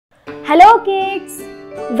Hello kids!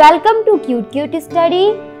 Welcome to Cute Study.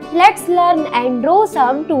 Let's learn and draw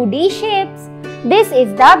some 2D shapes. This is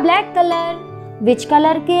the black color. Which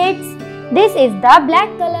color, kids? This is the black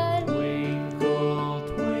color. Twinkle,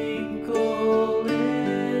 twinkle,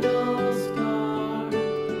 little star,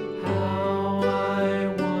 how I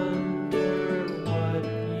wonder what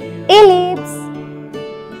you Ellipse.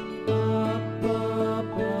 up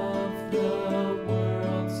above the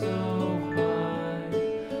world so high,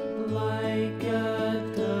 like a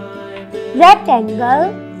diamond Rectangle.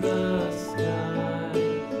 in the sky.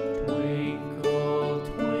 Twinkle,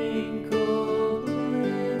 twinkle,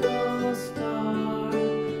 little star,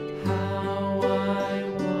 how I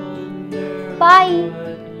wonder Pie.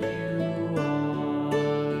 what you are.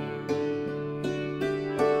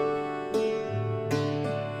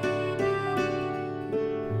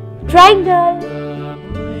 Triangle. The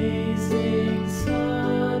blazing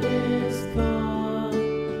sun is gone,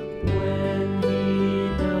 when he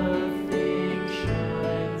nothing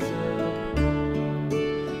shines upon.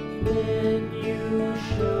 Then you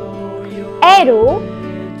show your Arrow.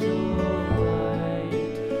 little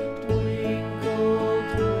light. Twinkle,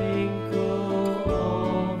 twinkle,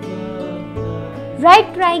 all the night. Right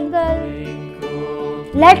triangle. Twinkle,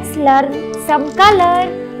 Let's learn some color.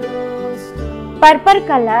 little star, Purple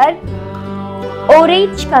color,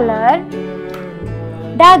 orange color,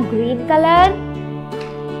 dark green color,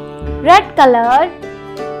 red color,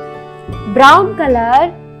 brown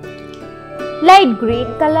color, light green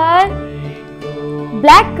color,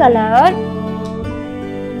 black color,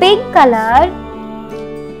 pink color,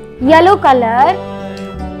 yellow color,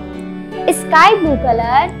 sky blue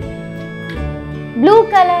color, blue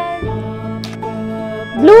color,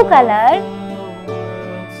 blue color,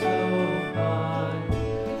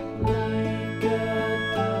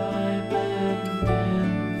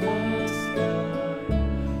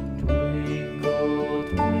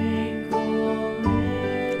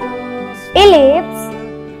 ellipse,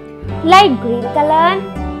 light green color,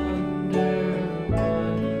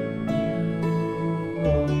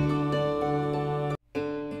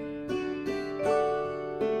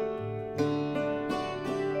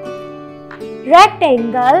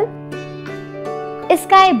 rectangle,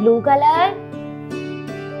 sky blue color,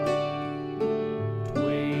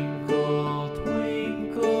 Twinkle,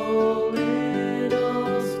 twinkle,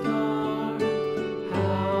 little star,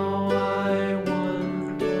 how I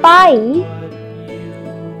wonder pie, what you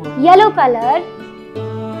are. yellow color,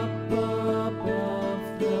 Up above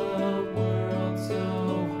the world so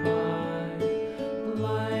high,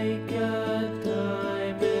 like a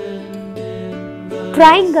diamond in the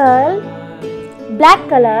triangle, sky. black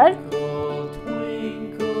color,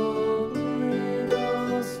 Twinkle,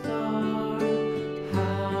 little star,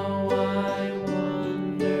 how I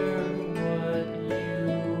wonder what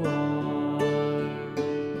you are.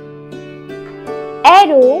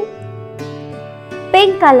 arrow,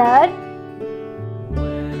 pink color,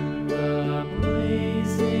 When the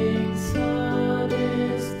blazing sun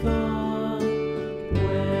is gone,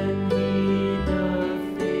 when he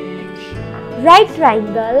nothing shines, right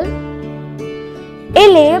triangle,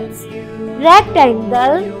 ellipse,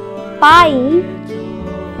 rectangle, pie,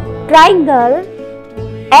 triangle,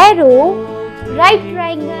 arrow, right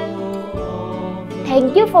triangle.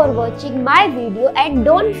 Thank you for watching my video and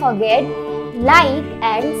don't forget like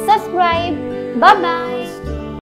and subscribe. Bye bye.